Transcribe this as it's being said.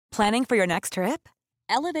Planning for your next trip?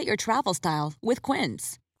 Elevate your travel style with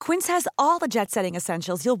Quince. Quince has all the jet-setting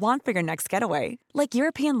essentials you'll want for your next getaway, like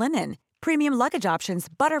European linen, premium luggage options,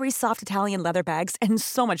 buttery soft Italian leather bags, and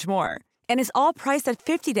so much more. And is all priced at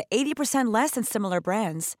 50 to 80% less than similar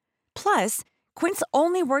brands. Plus, Quince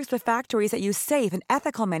only works with factories that use safe and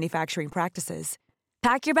ethical manufacturing practices.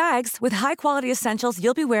 Pack your bags with high-quality essentials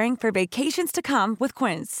you'll be wearing for vacations to come with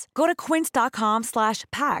Quince. Go to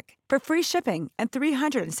quince.com/pack for free shipping and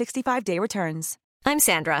 365-day returns. I'm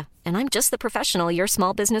Sandra, and I'm just the professional your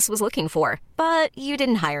small business was looking for. But you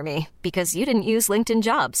didn't hire me because you didn't use LinkedIn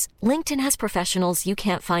Jobs. LinkedIn has professionals you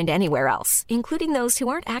can't find anywhere else, including those who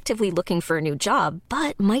aren't actively looking for a new job,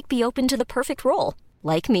 but might be open to the perfect role,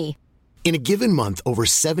 like me. In a given month, over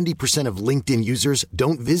 70% of LinkedIn users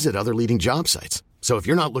don't visit other leading job sites. So if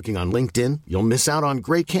you're not looking on LinkedIn, you'll miss out on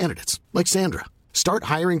great candidates like Sandra. Start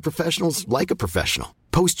hiring professionals like a professional.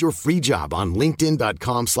 Post your free job on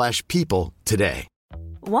linkedin.com/people today.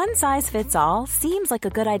 One size fits all seems like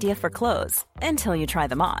a good idea for clothes until you try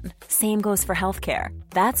them on. Same goes for healthcare.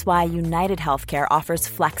 That's why United Healthcare offers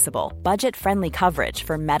flexible, budget-friendly coverage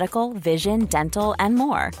for medical, vision, dental, and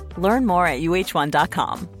more. Learn more at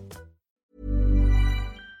uh1.com.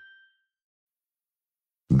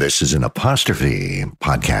 This is an Apostrophe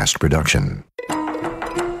podcast production.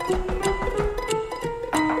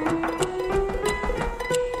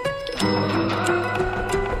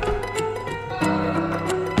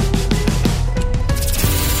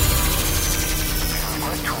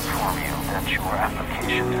 Your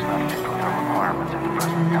application does not fit with the requirements at the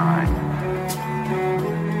present time.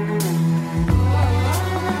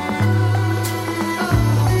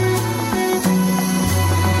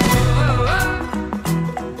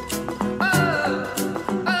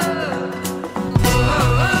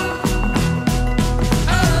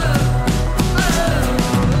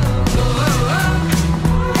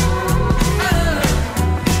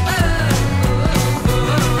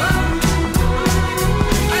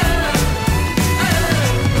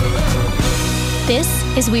 This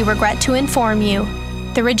is We Regret to Inform You,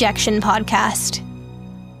 the Rejection Podcast.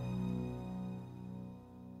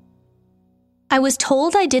 I was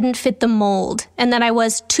told I didn't fit the mold and that I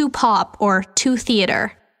was too pop or too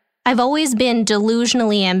theater. I've always been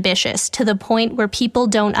delusionally ambitious to the point where people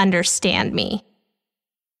don't understand me.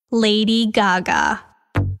 Lady Gaga.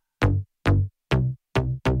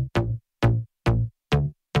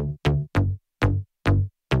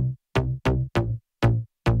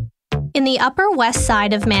 In the Upper West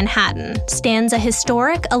Side of Manhattan stands a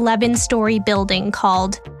historic 11-story building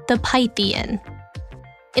called the Pythian.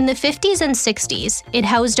 In the 50s and 60s, it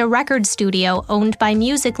housed a record studio owned by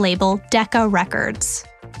music label Decca Records.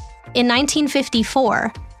 In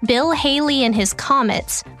 1954, Bill Haley and his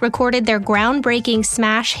Comets recorded their groundbreaking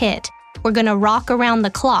smash hit, We're Gonna Rock Around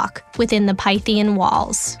the Clock, within the Pythian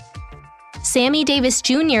walls. Sammy Davis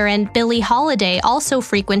Jr. and Billie Holiday also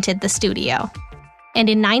frequented the studio. And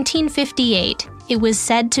in 1958, it was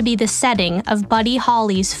said to be the setting of Buddy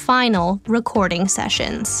Holly's final recording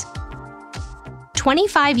sessions.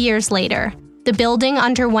 25 years later, the building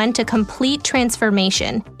underwent a complete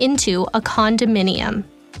transformation into a condominium.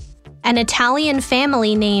 An Italian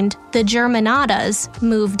family named the Germanatas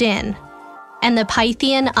moved in, and the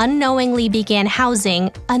Pythian unknowingly began housing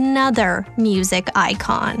another music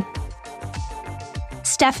icon.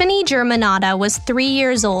 Stephanie Germanotta was 3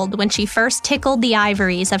 years old when she first tickled the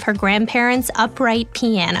ivories of her grandparents' upright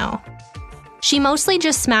piano. She mostly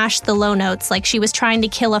just smashed the low notes like she was trying to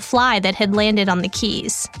kill a fly that had landed on the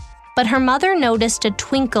keys. But her mother noticed a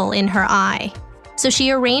twinkle in her eye, so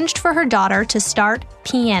she arranged for her daughter to start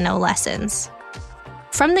piano lessons.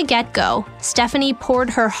 From the get-go, Stephanie poured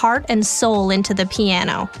her heart and soul into the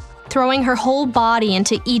piano, throwing her whole body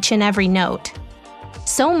into each and every note.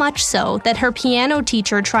 So much so that her piano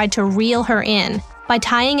teacher tried to reel her in by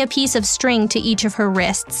tying a piece of string to each of her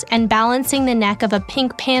wrists and balancing the neck of a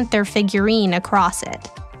Pink Panther figurine across it.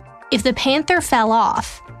 If the panther fell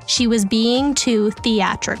off, she was being too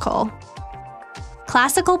theatrical.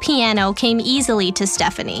 Classical piano came easily to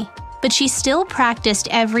Stephanie, but she still practiced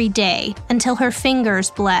every day until her fingers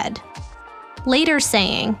bled. Later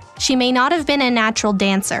saying, she may not have been a natural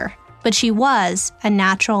dancer, but she was a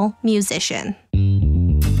natural musician.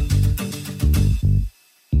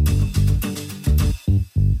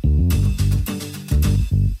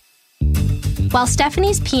 While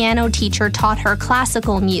Stephanie's piano teacher taught her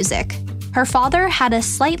classical music, her father had a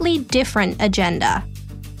slightly different agenda.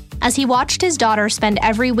 As he watched his daughter spend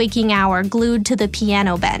every waking hour glued to the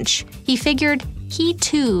piano bench, he figured he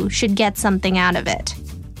too should get something out of it.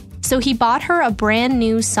 So he bought her a brand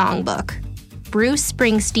new songbook, Bruce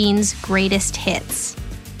Springsteen's Greatest Hits.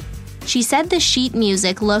 She said the sheet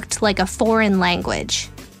music looked like a foreign language.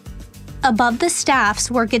 Above the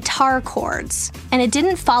staffs were guitar chords, and it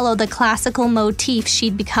didn't follow the classical motif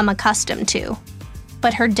she'd become accustomed to.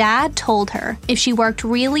 But her dad told her if she worked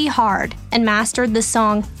really hard and mastered the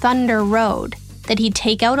song Thunder Road, that he'd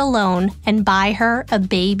take out a loan and buy her a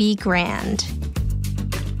baby grand.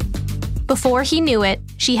 Before he knew it,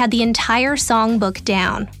 she had the entire songbook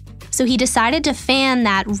down, so he decided to fan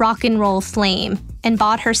that rock and roll flame and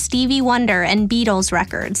bought her Stevie Wonder and Beatles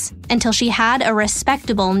records until she had a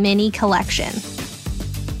respectable mini collection.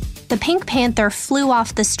 The Pink Panther flew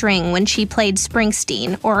off the string when she played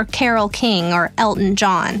Springsteen or Carole King or Elton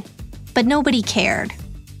John, but nobody cared.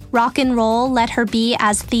 Rock and roll let her be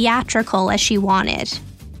as theatrical as she wanted.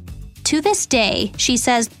 To this day, she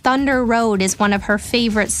says Thunder Road is one of her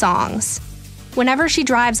favorite songs. Whenever she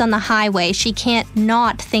drives on the highway, she can't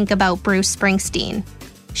not think about Bruce Springsteen.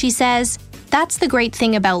 She says, "That's the great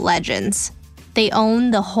thing about legends. They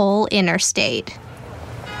own the whole interstate."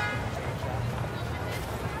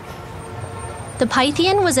 The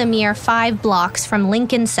Pythian was a mere 5 blocks from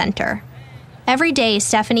Lincoln Center. Every day,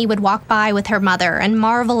 Stephanie would walk by with her mother and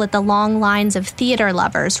marvel at the long lines of theater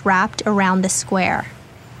lovers wrapped around the square.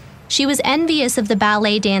 She was envious of the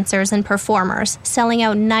ballet dancers and performers selling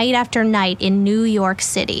out night after night in New York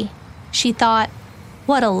City. She thought,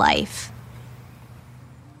 what a life.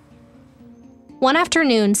 One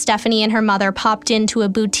afternoon, Stephanie and her mother popped into a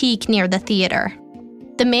boutique near the theater.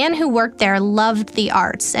 The man who worked there loved the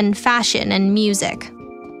arts and fashion and music.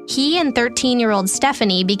 He and 13-year-old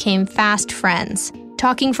Stephanie became fast friends,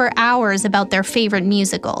 talking for hours about their favorite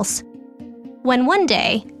musicals. When one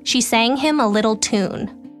day, she sang him a little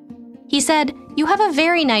tune. He said, "You have a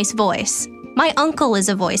very nice voice. My uncle is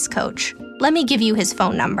a voice coach. Let me give you his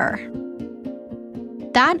phone number."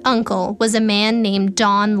 That uncle was a man named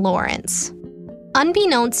Don Lawrence.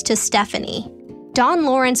 Unbeknownst to Stephanie, Don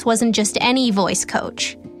Lawrence wasn't just any voice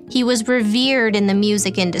coach. He was revered in the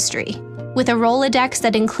music industry, with a Rolodex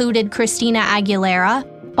that included Christina Aguilera,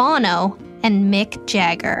 Bono, and Mick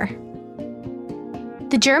Jagger.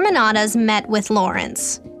 The Germanatas met with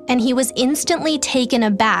Lawrence, and he was instantly taken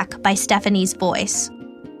aback by Stephanie's voice.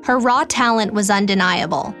 Her raw talent was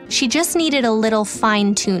undeniable. She just needed a little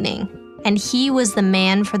fine-tuning, and he was the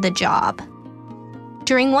man for the job.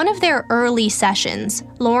 During one of their early sessions,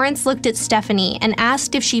 Lawrence looked at Stephanie and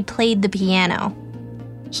asked if she played the piano.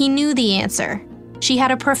 He knew the answer. She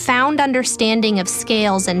had a profound understanding of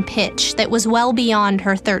scales and pitch that was well beyond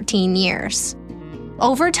her 13 years.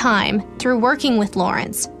 Over time, through working with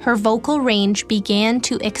Lawrence, her vocal range began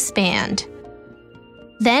to expand.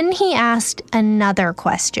 Then he asked another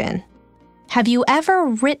question. Have you ever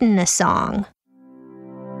written a song?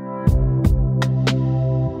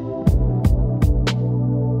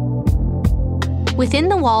 Within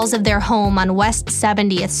the walls of their home on West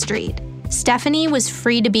 70th Street, Stephanie was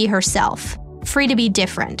free to be herself, free to be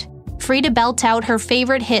different, free to belt out her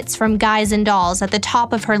favorite hits from Guys and Dolls at the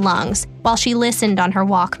top of her lungs while she listened on her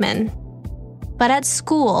Walkman. But at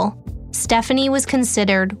school, Stephanie was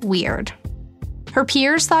considered weird. Her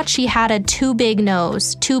peers thought she had a too big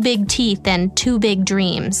nose, too big teeth, and too big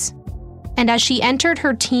dreams. And as she entered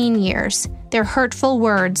her teen years, their hurtful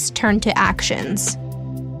words turned to actions.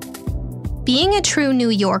 Being a true New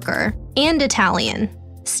Yorker and Italian,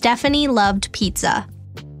 Stephanie loved pizza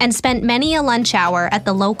and spent many a lunch hour at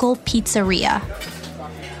the local pizzeria.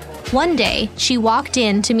 One day, she walked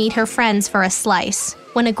in to meet her friends for a slice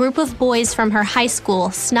when a group of boys from her high school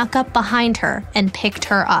snuck up behind her and picked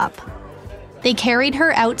her up. They carried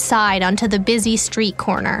her outside onto the busy street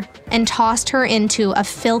corner and tossed her into a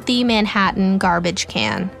filthy Manhattan garbage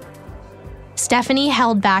can. Stephanie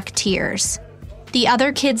held back tears. The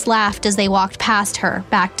other kids laughed as they walked past her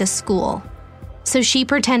back to school, so she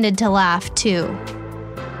pretended to laugh too.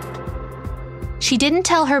 She didn't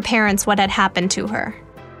tell her parents what had happened to her.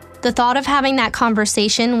 The thought of having that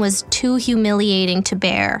conversation was too humiliating to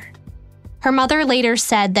bear. Her mother later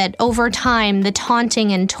said that over time, the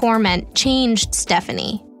taunting and torment changed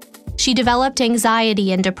Stephanie. She developed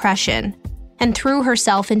anxiety and depression, and threw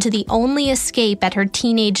herself into the only escape at her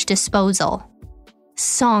teenage disposal: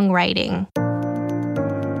 songwriting.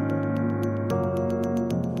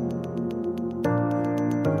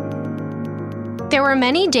 There were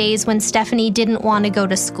many days when Stephanie didn't want to go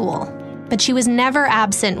to school, but she was never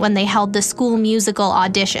absent when they held the school musical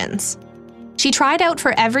auditions. She tried out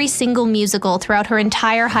for every single musical throughout her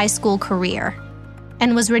entire high school career,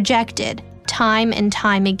 and was rejected time and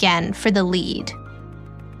time again for the lead.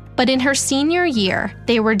 But in her senior year,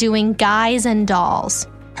 they were doing Guys and Dolls,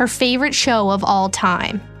 her favorite show of all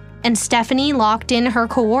time, and Stephanie locked in her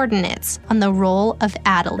coordinates on the role of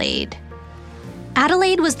Adelaide.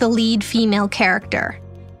 Adelaide was the lead female character,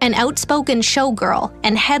 an outspoken showgirl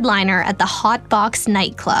and headliner at the Hot Box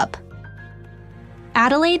nightclub.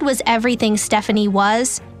 Adelaide was everything Stephanie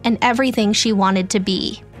was and everything she wanted to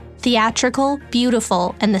be: theatrical,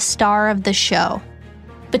 beautiful, and the star of the show.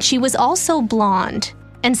 But she was also blonde,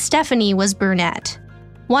 and Stephanie was brunette.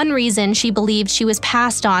 One reason she believed she was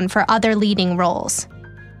passed on for other leading roles.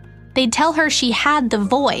 They'd tell her she had the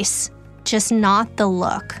voice, just not the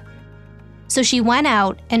look. So she went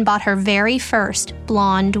out and bought her very first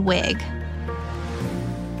blonde wig.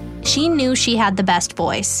 She knew she had the best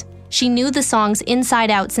voice. She knew the songs inside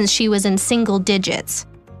out since she was in single digits.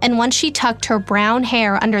 And once she tucked her brown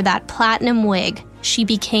hair under that platinum wig, she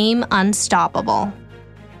became unstoppable.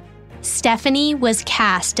 Stephanie was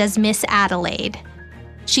cast as Miss Adelaide.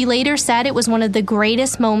 She later said it was one of the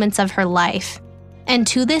greatest moments of her life, and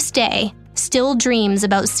to this day, still dreams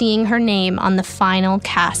about seeing her name on the final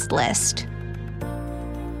cast list.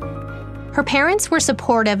 Her parents were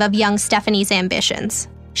supportive of young Stephanie's ambitions.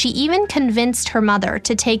 She even convinced her mother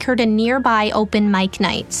to take her to nearby open mic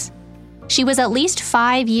nights. She was at least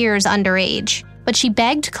 5 years underage, but she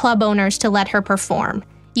begged club owners to let her perform,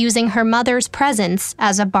 using her mother's presence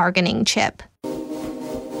as a bargaining chip.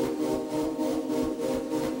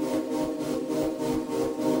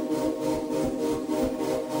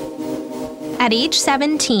 At age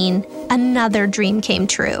 17, another dream came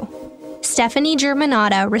true. Stephanie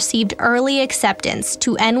Germanotta received early acceptance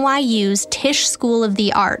to NYU's Tisch School of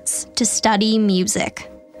the Arts to study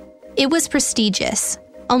music. It was prestigious.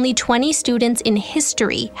 Only 20 students in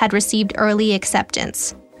history had received early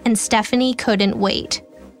acceptance, and Stephanie couldn't wait.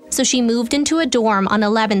 So she moved into a dorm on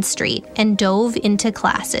 11th Street and dove into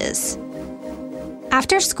classes.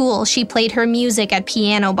 After school, she played her music at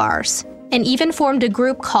piano bars and even formed a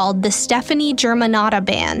group called the Stephanie Germanotta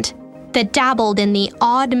Band that dabbled in the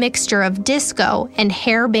odd mixture of disco and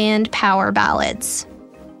hairband power ballads.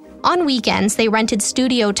 On weekends, they rented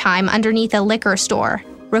studio time underneath a liquor store,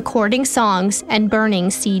 recording songs and burning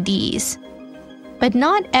CDs. But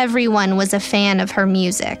not everyone was a fan of her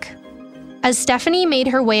music. As Stephanie made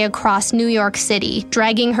her way across New York City,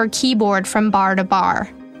 dragging her keyboard from bar to bar,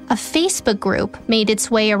 a Facebook group made its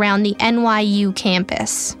way around the NYU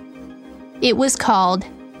campus. It was called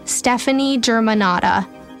Stephanie Germanotta,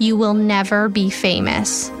 You Will Never Be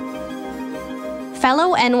Famous.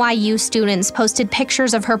 Fellow NYU students posted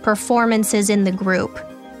pictures of her performances in the group,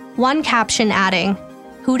 one caption adding,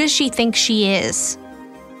 "Who does she think she is?"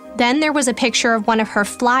 Then there was a picture of one of her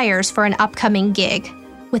flyers for an upcoming gig,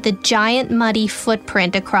 with a giant muddy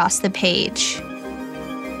footprint across the page.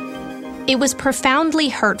 It was profoundly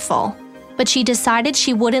hurtful, but she decided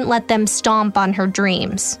she wouldn't let them stomp on her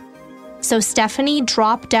dreams. So Stephanie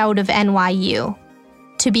dropped out of NYU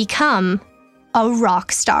to become a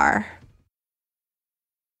rock star.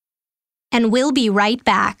 And we'll be right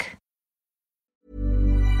back.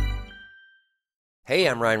 Hey,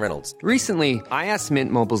 I'm Ryan Reynolds. Recently, I asked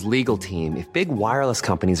Mint Mobile's legal team if big wireless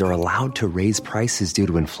companies are allowed to raise prices due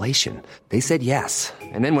to inflation. They said yes.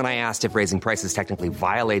 And then when I asked if raising prices technically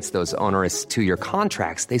violates those onerous 2-year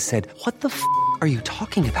contracts, they said, "What the f*** are you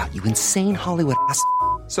talking about, you insane Hollywood ass?"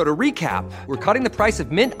 So to recap, we're cutting the price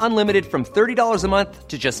of Mint Unlimited from $30 a month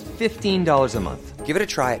to just $15 a month. Give it a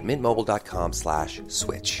try at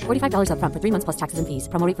mintmobile.com/switch. $45 up front for 3 months plus taxes and fees.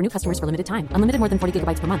 Promo rate for new customers for limited time. Unlimited more than 40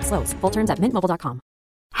 gigabytes per month. Slows full terms at mintmobile.com.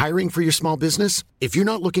 Hiring for your small business? If you're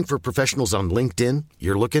not looking for professionals on LinkedIn,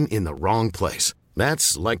 you're looking in the wrong place.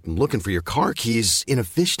 That's like looking for your car keys in a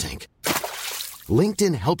fish tank.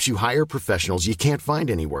 LinkedIn helps you hire professionals you can't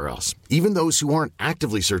find anywhere else, even those who aren't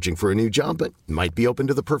actively searching for a new job but might be open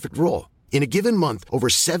to the perfect role. In a given month, over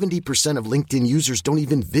 70% of LinkedIn users don't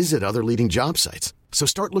even visit other leading job sites. So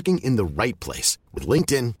start looking in the right place. With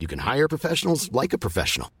LinkedIn, you can hire professionals like a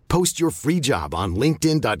professional. Post your free job on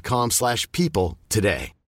linkedin.com/people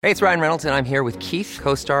today. Hey, it's Ryan Reynolds, and I'm here with Keith,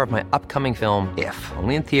 co-star of my upcoming film, If,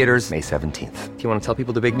 only in theaters May 17th. Do you want to tell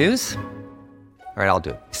people the big news? All right, I'll do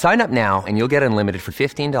it. Sign up now and you'll get unlimited for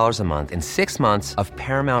 $15 a month and 6 months of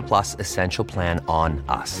Paramount Plus Essential Plan on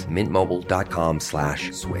us.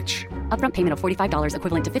 mintmobile.com/switch. Upfront payment of $45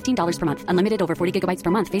 equivalent to $15 per month. Unlimited over 40 gigabytes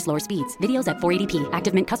per month. Face lower speeds. Videos at 480p.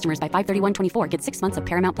 Active Mint customers by 531.24 get 6 months of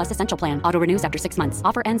Paramount Plus Essential Plan. Auto renews after 6 months.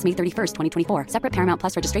 Offer ends May 31st, 2024. Separate Paramount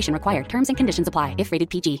Plus registration required. Terms and conditions apply if rated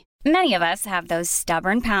PG. Many of us have those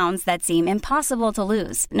stubborn pounds that seem impossible to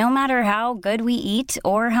lose, no matter how good we eat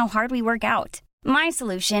or how hard we work out. My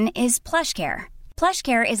solution is PlushCare.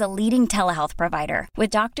 PlushCare is a leading telehealth provider with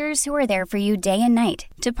doctors who are there for you day and night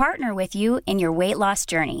to partner with you in your weight loss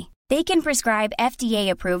journey. They can prescribe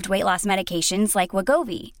FDA-approved weight loss medications like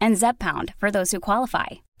Wegovy and Zepbound for those who qualify.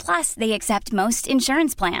 Plus, they accept most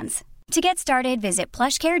insurance plans. To get started, visit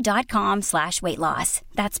plushcare.com/weightloss.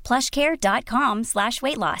 That's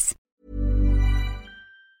plushcare.com/weightloss.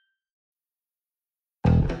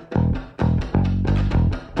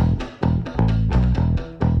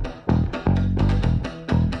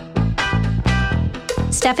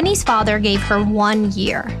 Stephanie's father gave her 1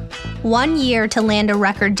 year. 1 year to land a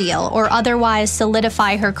record deal or otherwise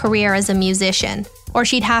solidify her career as a musician, or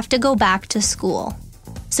she'd have to go back to school.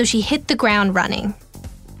 So she hit the ground running.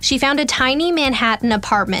 She found a tiny Manhattan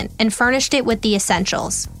apartment and furnished it with the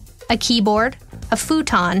essentials: a keyboard, a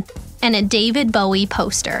futon, and a David Bowie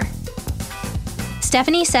poster.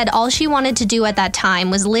 Stephanie said all she wanted to do at that time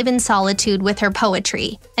was live in solitude with her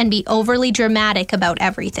poetry and be overly dramatic about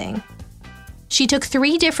everything. She took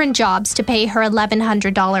 3 different jobs to pay her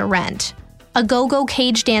 $1,100 rent: a go-go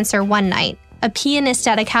cage dancer one night, a pianist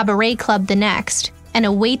at a cabaret club the next, and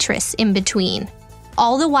a waitress in between,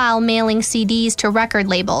 all the while mailing CDs to record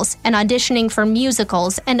labels and auditioning for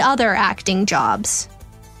musicals and other acting jobs.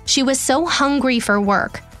 She was so hungry for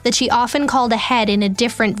work that she often called ahead in a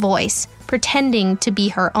different voice, pretending to be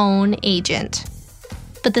her own agent.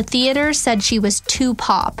 But the theater said she was too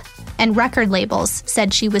pop, and record labels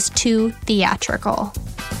said she was too theatrical.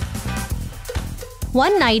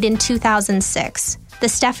 One night in 2006, the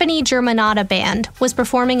Stephanie Germanotta Band was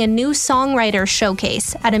performing a new songwriter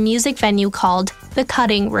showcase at a music venue called The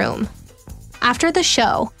Cutting Room. After the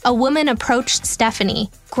show, a woman approached Stephanie,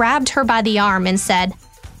 grabbed her by the arm, and said,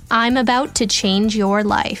 "I'm about to change your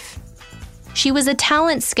life." She was a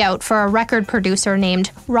talent scout for a record producer named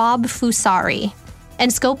Rob Fusari,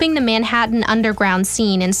 and scoping the Manhattan underground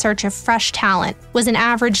scene in search of fresh talent was an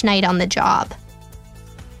average night on the job.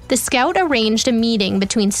 The scout arranged a meeting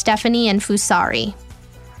between Stephanie and Fusari.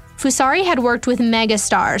 Fusari had worked with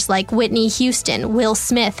megastars like Whitney Houston, Will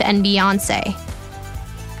Smith, and Beyoncé.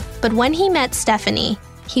 But when he met Stephanie,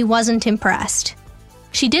 he wasn't impressed.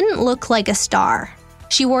 She didn't look like a star.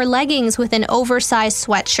 She wore leggings with an oversized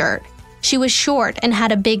sweatshirt. She was short and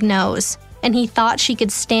had a big nose, and he thought she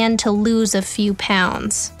could stand to lose a few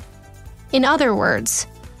pounds. In other words,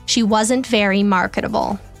 she wasn't very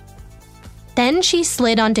marketable. Then she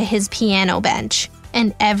slid onto his piano bench,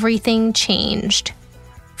 and everything changed.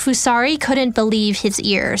 Fusari couldn't believe his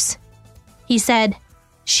ears. He said,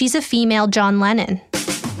 "She's a female John Lennon."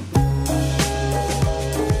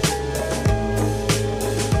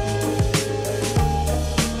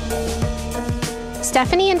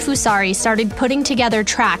 Stephanie and Fusari started putting together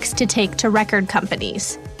tracks to take to record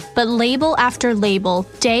companies. But label after label,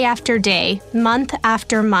 day after day, month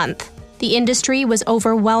after month, the industry was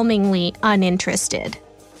overwhelmingly uninterested.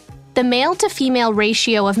 The male-to-female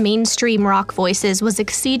ratio of mainstream rock voices was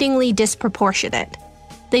exceedingly disproportionate.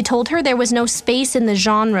 They told her there was no space in the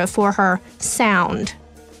genre for her sound.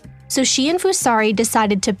 So she and Fusari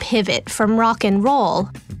decided to pivot from rock and roll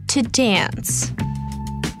to dance.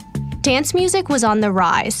 Dance music was on the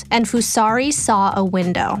rise, and Fusari saw a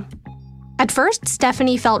window. At first,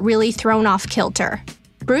 Stephanie felt really thrown off kilter.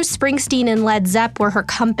 Bruce Springsteen and Led Zepp were her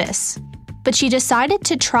compass. But she decided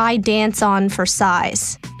to try dance on for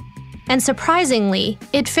size. And surprisingly,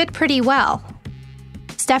 it fit pretty well.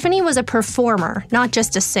 Stephanie was a performer, not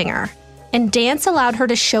just a singer, and dance allowed her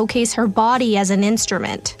to showcase her body as an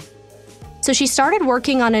instrument. So she started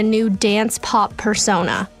working on a new dance pop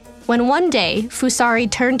persona, when one day, Fusari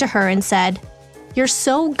turned to her and said, "You're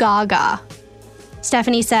so gaga."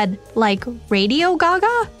 Stephanie said, "Like Radio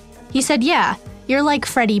Gaga?" He said, "Yeah, you're like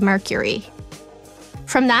Freddie Mercury."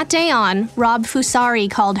 From that day on, Rob Fusari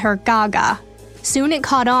called her Gaga. Soon it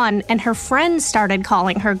caught on, and her friends started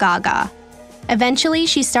calling her Gaga. Eventually,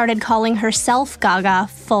 she started calling herself Gaga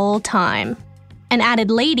full time. And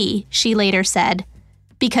added lady, she later said,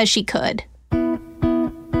 because she could.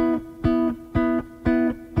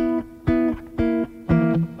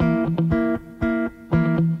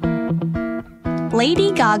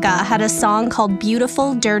 Lady Gaga had a song called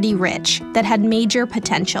Beautiful, Dirty, Rich that had major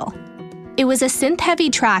potential. It was a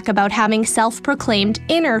synth-heavy track about having self-proclaimed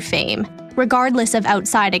inner fame, regardless of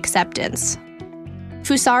outside acceptance.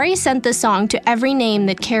 Fusari sent the song to every name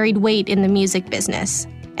that carried weight in the music business,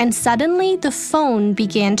 and suddenly the phone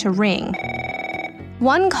began to ring.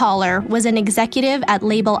 One caller was an executive at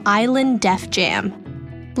label Island Def Jam.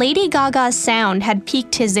 Lady Gaga's sound had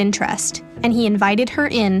piqued his interest, and he invited her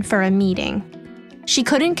in for a meeting. She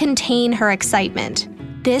couldn't contain her excitement.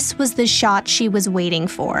 This was the shot she was waiting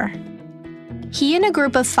for. He and a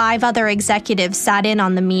group of 5 other executives sat in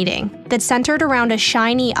on the meeting that centered around a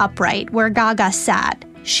shiny upright where Gaga sat,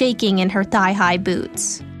 shaking in her thigh-high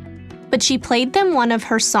boots. but she played them one of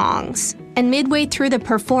her songs, and midway through the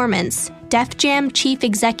performance, Def Jam chief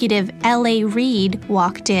executive L.A. Reid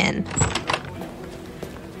walked in.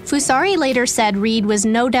 Fusari later said Reid was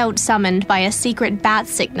no doubt summoned by a secret bat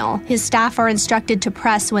signal his staff are instructed to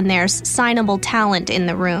press when there's signable talent in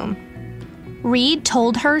the room. Reid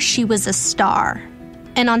told her she was a star.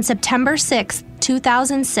 And on September 6,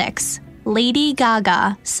 2006, Lady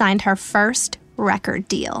Gaga signed her first record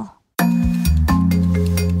deal.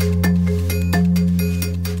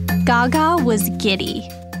 Gaga was giddy.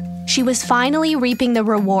 She was finally reaping the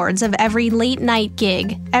rewards of every late-night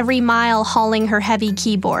gig, every mile hauling her heavy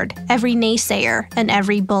keyboard, every naysayer, and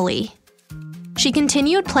every bully. She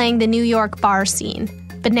continued playing the New York bar scene,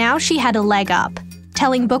 but now she had a leg up,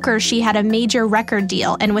 telling bookers she had a major record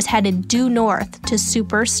deal and was headed due north to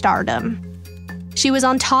superstardom. She was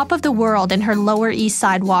on top of the world in her Lower East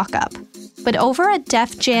Side walk-up, but over at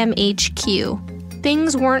Def Jam HQ,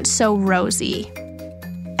 things weren't so rosy.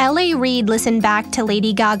 L.A. Reid listened back to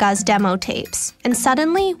Lady Gaga's demo tapes and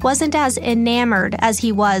suddenly wasn't as enamored as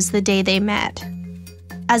he was the day they met.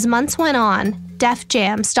 As months went on, Def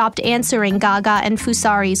Jam stopped answering Gaga and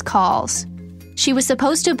Fusari's calls. She was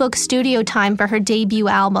supposed to book studio time for her debut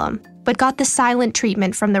album, but got the silent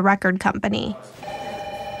treatment from the record company.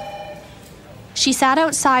 She sat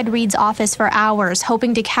outside Reid's office for hours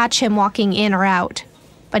hoping to catch him walking in or out,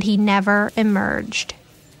 but he never emerged.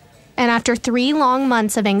 And after 3 long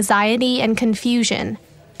months of anxiety and confusion,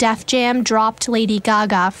 Def Jam dropped Lady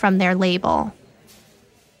Gaga from their label.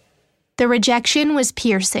 The rejection was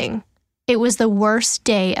piercing. It was the worst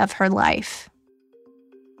day of her life.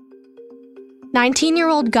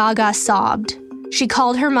 19-year-old Gaga sobbed. She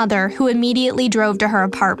called her mother, who immediately drove to her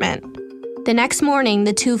apartment. The next morning,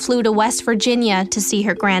 the two flew to West Virginia to see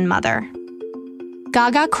her grandmother.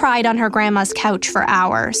 Gaga cried on her grandma's couch for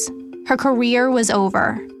hours. Her career was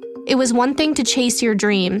over. It was one thing to chase your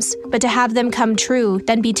dreams, but to have them come true,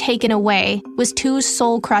 then be taken away, was too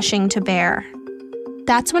soul-crushing to bear.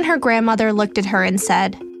 That's when her grandmother looked at her and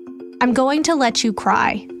said, "I'm going to let you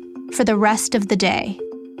cry for the rest of the day.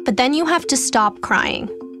 But then you have to stop crying.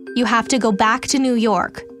 You have to go back to New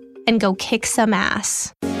York and go kick some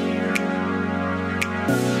ass."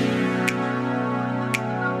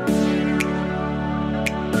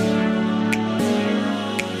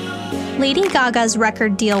 Lady Gaga's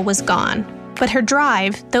record deal was gone, but her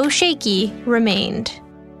drive, though shaky, remained.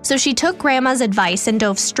 So she took Grandma's advice and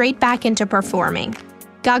dove straight back into performing.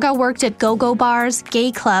 Gaga worked at go-go bars,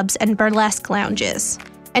 gay clubs, and burlesque lounges.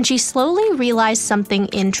 And she slowly realized something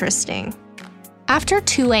interesting. After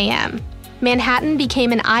 2 a.m., Manhattan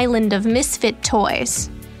became an island of misfit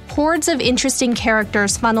toys. Hordes of interesting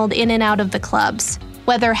characters funneled in and out of the clubs,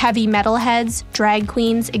 whether heavy metalheads, drag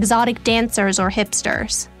queens, exotic dancers, or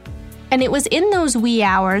hipsters. And it was in those wee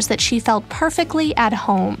hours that she felt perfectly at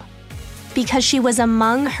home, because she was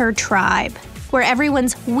among her tribe, where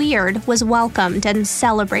everyone's weird was welcomed and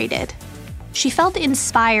celebrated. She felt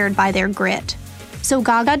inspired by their grit, so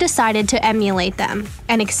Gaga decided to emulate them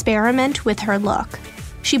and experiment with her look.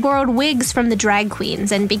 She borrowed wigs from the drag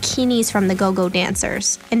queens and bikinis from the go-go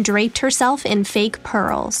dancers and draped herself in fake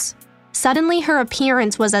pearls. Suddenly, her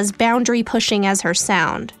appearance was as boundary-pushing as her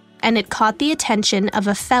sound, and it caught the attention of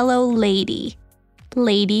a fellow lady,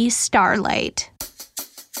 Lady Starlight.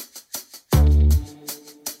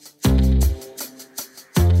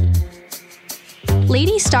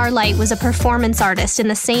 Lady Starlight was a performance artist in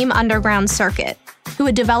the same underground circuit, who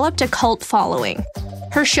had developed a cult following.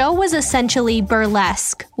 Her show was essentially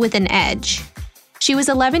burlesque with an edge. She was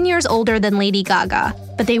 11 years older than Lady Gaga,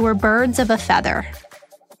 but they were birds of a feather.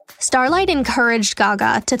 Starlight encouraged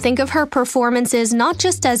Gaga to think of her performances not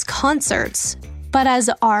just as concerts, but as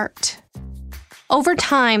art. Over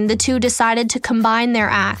time, the two decided to combine their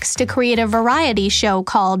acts to create a variety show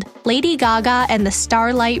called Lady Gaga and the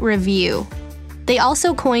Starlight Review. They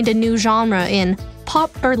also coined a new genre in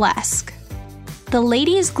pop burlesque. The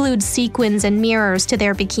ladies glued sequins and mirrors to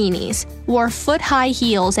their bikinis, wore foot-high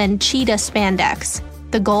heels and cheetah spandex.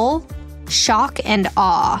 The goal? Shock and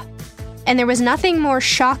awe. And there was nothing more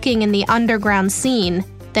shocking in the underground scene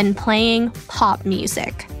than playing pop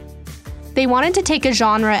music. They wanted to take a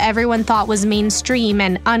genre everyone thought was mainstream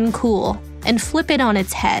and uncool and flip it on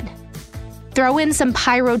its head. Throw in some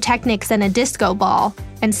pyrotechnics and a disco ball,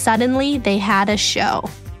 and suddenly they had a show.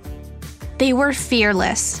 They were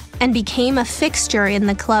fearless and became a fixture in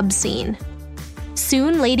the club scene.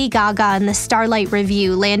 Soon, Lady Gaga and the Starlight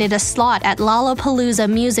Review landed a slot at Lollapalooza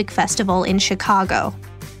Music Festival in Chicago.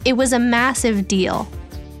 It was a massive deal.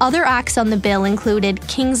 Other acts on the bill included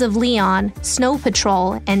Kings of Leon, Snow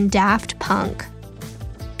Patrol, and Daft Punk.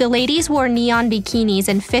 The ladies wore neon bikinis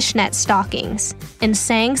and fishnet stockings and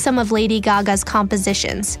sang some of Lady Gaga's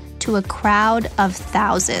compositions to a crowd of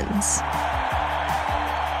thousands.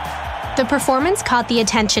 The performance caught the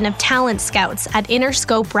attention of talent scouts at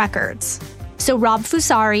Interscope Records. So Rob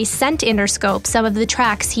Fusari sent Interscope some of the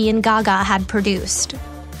tracks he and Gaga had produced.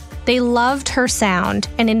 They loved her sound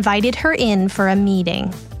and invited her in for a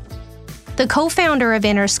meeting. The co-founder of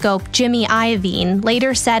Interscope, Jimmy Iovine,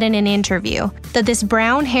 later said in an interview that this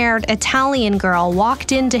brown-haired Italian girl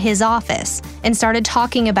walked into his office and started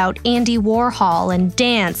talking about Andy Warhol and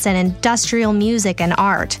dance and industrial music and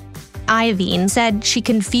art. Iovine said she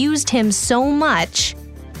confused him so much,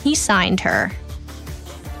 he signed her.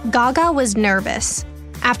 Gaga was nervous.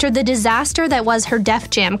 After the disaster that was her Def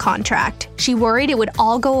Jam contract, she worried it would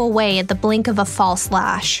all go away at the blink of a false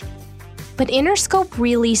lash. But Interscope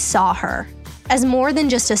really saw her as more than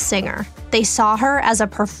just a singer. They saw her as a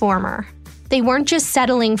performer. They weren't just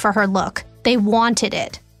settling for her look, they wanted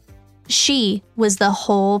it. She was the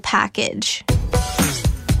whole package.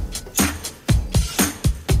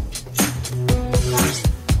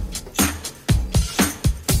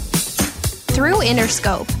 Through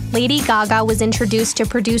Interscope, Lady Gaga was introduced to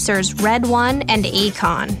producers Red One and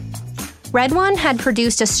Akon. Red One had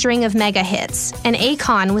produced a string of mega hits, and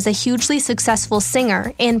Akon was a hugely successful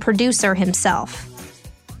singer and producer himself.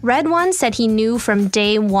 Red One said he knew from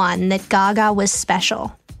day one that Gaga was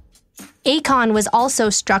special. Akon was also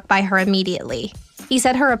struck by her immediately. He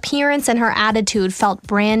said her appearance and her attitude felt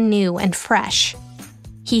brand new and fresh.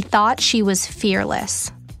 He thought she was fearless.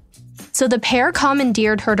 So the pair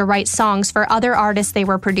commandeered her to write songs for other artists they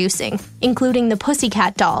were producing, including the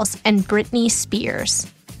Pussycat Dolls and Britney Spears.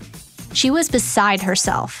 She was beside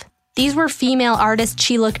herself. These were female artists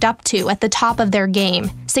she looked up to at the top of their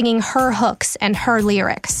game, singing her hooks and her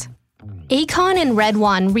lyrics. Akon and Red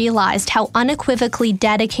One realized how unequivocally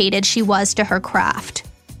dedicated she was to her craft.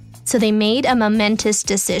 So they made a momentous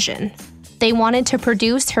decision. They wanted to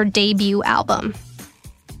produce her debut album.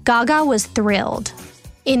 Gaga was thrilled.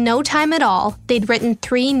 In no time at all, they'd written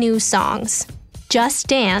 3 new songs: Just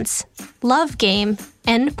Dance, Love Game,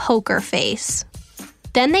 and Poker Face.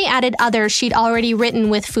 Then they added others she'd already written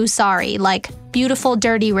with Fusari, like Beautiful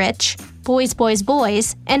Dirty Rich, Boys Boys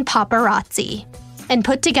Boys, and Paparazzi, and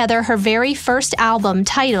put together her very first album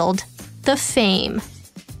titled The Fame.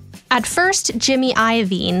 At first, Jimmy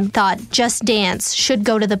Iovine thought Just Dance should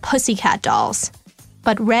go to the Pussycat Dolls,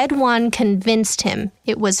 but Red One convinced him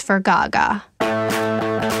it was for Gaga.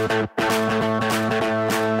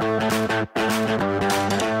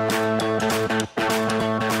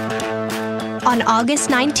 On August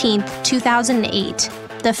 19, 2008,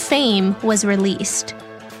 The Fame was released.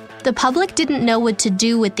 The public didn't know what to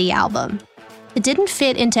do with the album. It didn't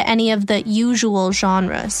fit into any of the usual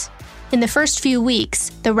genres. In the first few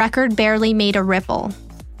weeks, the record barely made a ripple.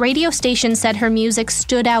 Radio stations said her music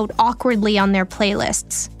stood out awkwardly on their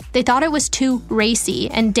playlists. They thought it was too racy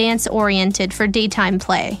and dance-oriented for daytime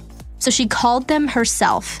play. So she called them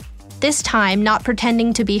herself, this time not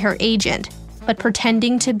pretending to be her agent, but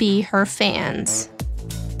pretending to be her fans.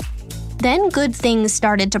 Then good things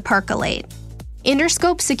started to percolate.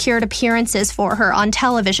 Interscope secured appearances for her on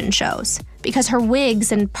television shows because her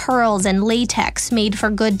wigs and pearls and latex made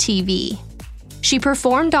for good TV. She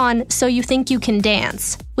performed on So You Think You Can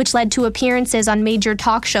Dance, which led to appearances on major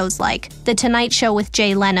talk shows like The Tonight Show with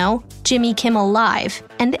Jay Leno, Jimmy Kimmel Live,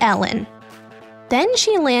 and Ellen. Then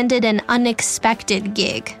she landed an unexpected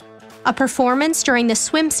gig. A performance during the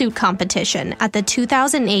swimsuit competition at the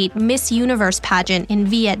 2008 Miss Universe pageant in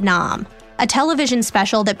Vietnam, a television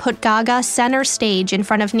special that put Gaga center stage in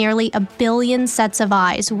front of nearly 1 billion sets of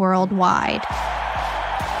eyes worldwide.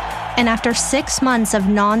 And after 6 months of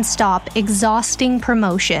non-stop, exhausting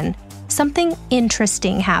promotion, something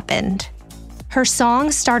interesting happened. Her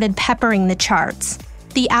songs started peppering the charts.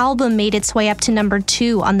 The album made its way up to number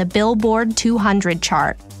 2 on the Billboard 200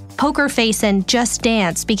 chart. Poker Face and Just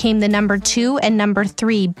Dance became the number 2 and number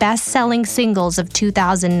 3 best-selling singles of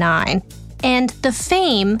 2009. And The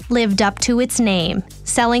Fame lived up to its name,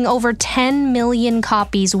 selling over 10 million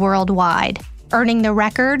copies worldwide, earning the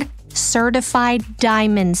record certified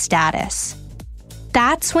diamond status.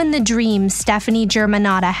 That's when the dream Stefani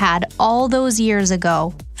Germanotta had all those years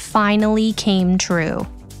ago finally came true.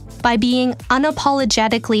 By being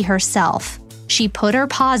unapologetically herself, she put her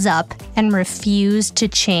paws up and refused to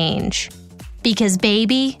change. Because,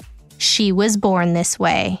 baby, she was born this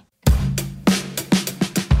way.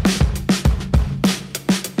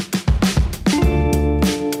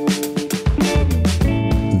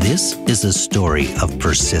 This is a story of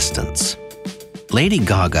persistence. Lady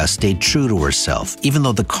Gaga stayed true to herself, even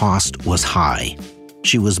though the cost was high.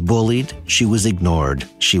 She was bullied, she was ignored,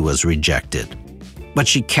 she was rejected. But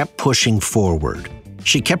she kept pushing forward.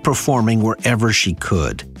 She kept performing wherever she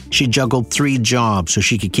could. She juggled 3 jobs so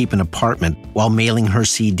she could keep an apartment while mailing her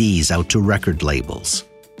CDs out to record labels.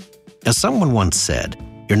 As someone once said,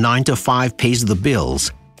 your 9 to 5 pays the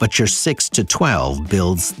bills, but your 6 to 12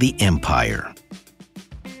 builds the empire.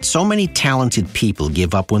 So many talented people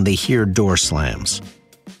give up when they hear door slams,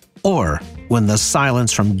 or when the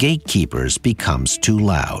silence from gatekeepers becomes too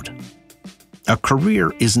loud. A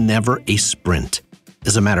career is never a sprint.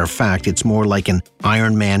 As a matter of fact, it's more like an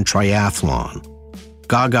Ironman triathlon.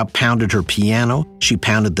 Gaga pounded her piano, she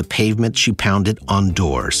pounded the pavement, she pounded on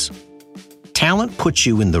doors. Talent puts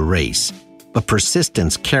you in the race, but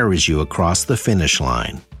persistence carries you across the finish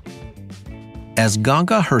line. As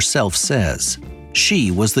Gaga herself says,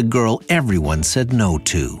 she was the girl everyone said no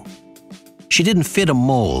to. She didn't fit a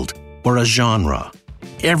mold or a genre.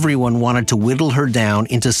 Everyone wanted to whittle her down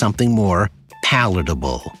into something more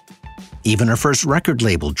palatable. Even her first record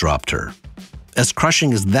label dropped her. As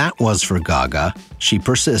crushing as that was for Gaga, she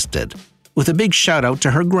persisted, with a big shout out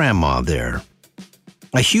to her grandma there.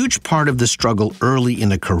 A huge part of the struggle early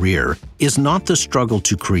in a career is not the struggle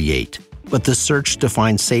to create, but the search to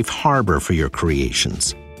find safe harbor for your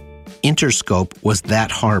creations. Interscope was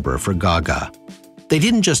that harbor for Gaga. They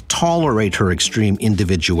didn't just tolerate her extreme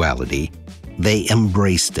individuality, they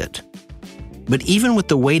embraced it. But even with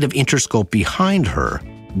the weight of Interscope behind her,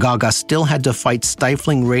 Gaga still had to fight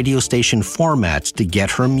stifling radio station formats to get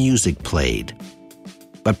her music played.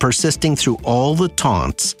 But persisting through all the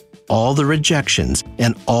taunts, all the rejections,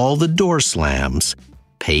 and all the door slams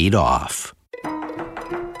paid off.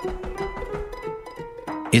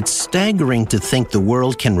 It's staggering to think the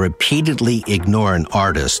world can repeatedly ignore an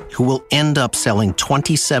artist who will end up selling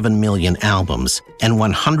 27 million albums and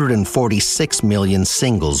 146 million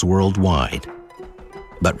singles worldwide.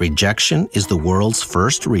 But rejection is the world's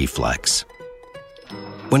first reflex.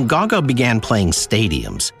 When Gaga began playing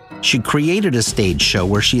stadiums, she created a stage show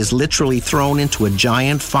where she is literally thrown into a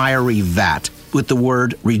giant fiery vat with the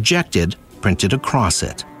word rejected printed across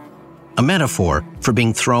it. A metaphor for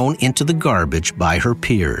being thrown into the garbage by her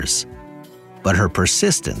peers. But her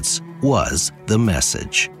persistence was the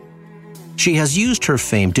message. She has used her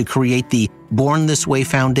fame to create the Born This Way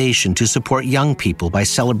Foundation to support young people by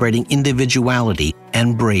celebrating individuality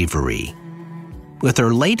and bravery. With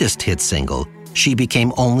her latest hit single, she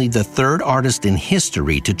became only the 3rd artist in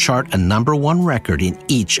history to chart a #1 record in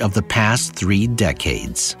each of the past 3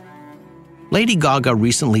 decades. Lady Gaga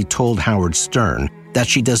recently told Howard Stern that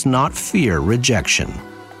she does not fear rejection.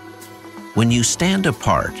 When you stand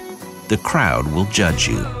apart, the crowd will judge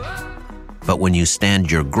you. But when you stand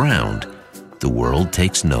your ground, the world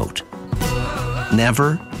takes note.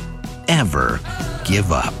 Never, ever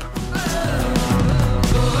give up.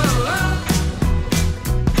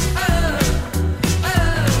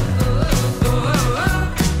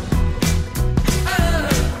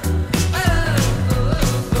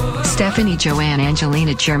 Stephanie Joanne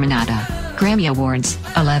Angelina Germanata. Grammy Awards,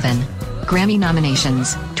 11. Grammy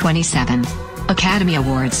nominations, 27. Academy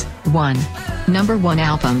Awards, 1. #1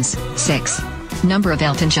 albums, 6. Number of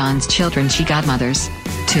Elton John's children she godmothers,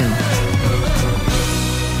 2.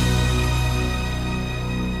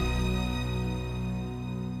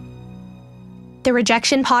 The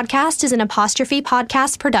Rejection Podcast is an Apostrophe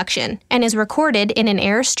Podcast production and is recorded in an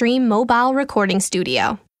Airstream mobile recording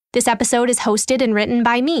studio. This episode is hosted and written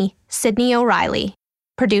by me, Sydney O'Reilly.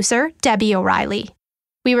 Producer, Debbie O'Reilly.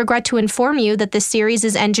 We regret to inform you that this series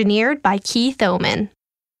is engineered by Keith Oman.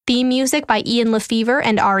 Theme music by Ian Lefevre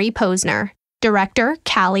and Ari Posner. Director,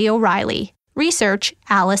 Callie O'Reilly. Research,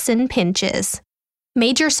 Allison Pinches.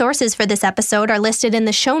 Major sources for this episode are listed in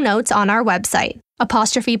the show notes on our website,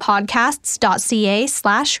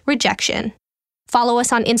 apostrophepodcasts.ca/rejection. Follow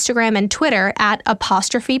us on Instagram and Twitter at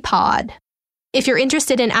 @apostrophepod. If you're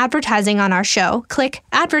interested in advertising on our show, click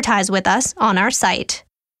Advertise with us on our site.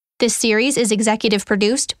 This series is executive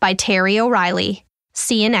produced by Terry O'Reilly.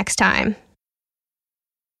 See you next time.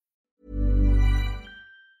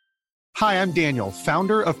 Hi, I'm Daniel,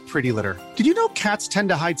 founder of Pretty Litter. Did you know cats tend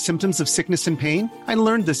to hide symptoms of sickness and pain? I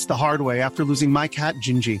learned this the hard way after losing my cat,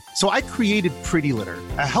 Gingy. So I created Pretty Litter,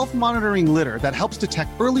 a health monitoring litter that helps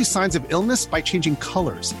detect early signs of illness by changing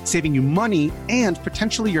colors, saving you money and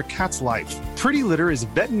potentially your cat's life. Pretty Litter is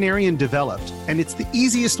veterinarian developed, and it's the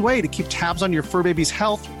easiest way to keep tabs on your fur baby's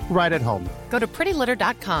health right at home. Go to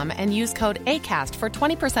prettylitter.com and use code ACAST for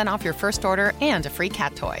 20% off your first order and a free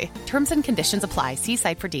cat toy. Terms and conditions apply. See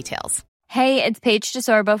site for details. Hey, it's Paige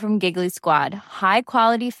DeSorbo from Giggly Squad. High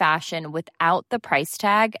quality fashion without the price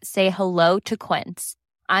tag. Say hello to Quince.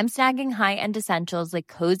 I'm snagging high-end essentials like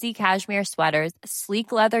cozy cashmere sweaters,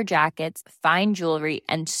 sleek leather jackets, fine jewelry,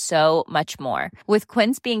 and so much more. With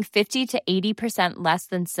Quince being 50 to 80% less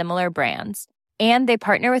than similar brands. And they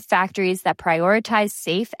partner with factories that prioritize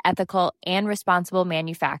safe, ethical, and responsible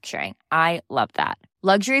manufacturing. I love that.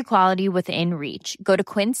 Luxury quality within reach. Go to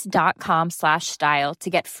quince.com/style to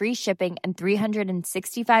get free shipping and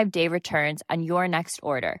 365-day returns on your next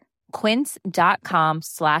order.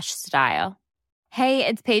 Quince.com/style. Hey,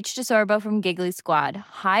 it's Paige DeSorbo from Giggly Squad.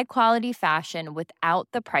 High quality fashion without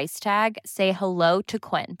the price tag. Say hello to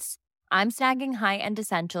Quince. I'm snagging high-end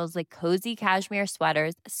essentials like cozy cashmere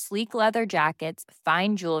sweaters, sleek leather jackets,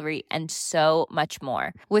 fine jewelry, and so much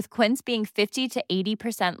more. With Quince being 50 to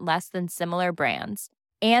 80% less than similar brands.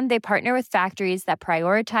 And they partner with factories that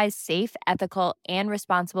prioritize safe, ethical, and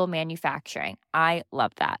responsible manufacturing. I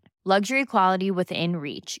love that. Luxury quality within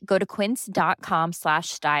reach. Go to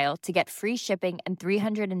quince.com/style to get free shipping and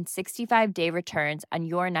 365-day returns on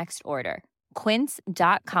your next order.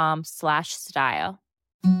 Quince.com/style.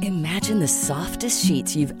 Imagine the softest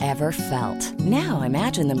sheets you've ever felt. Now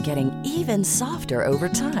imagine them getting even softer over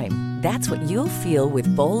time. That's what you'll feel with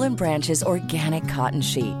Boll & Branch's organic cotton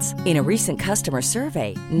sheets. In a recent customer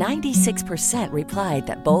survey, 96% replied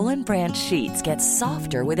that Boll & Branch sheets get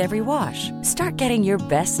softer with every wash. Start getting your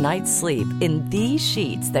best night's sleep in these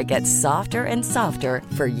sheets that get softer and softer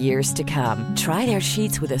for years to come. Try their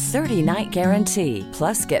sheets with a 30-night guarantee.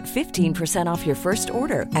 Plus, get 15% off your first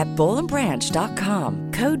order at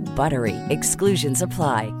bollandbranch.com. Code BUTTERY. Exclusions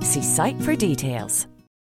apply. See site for details.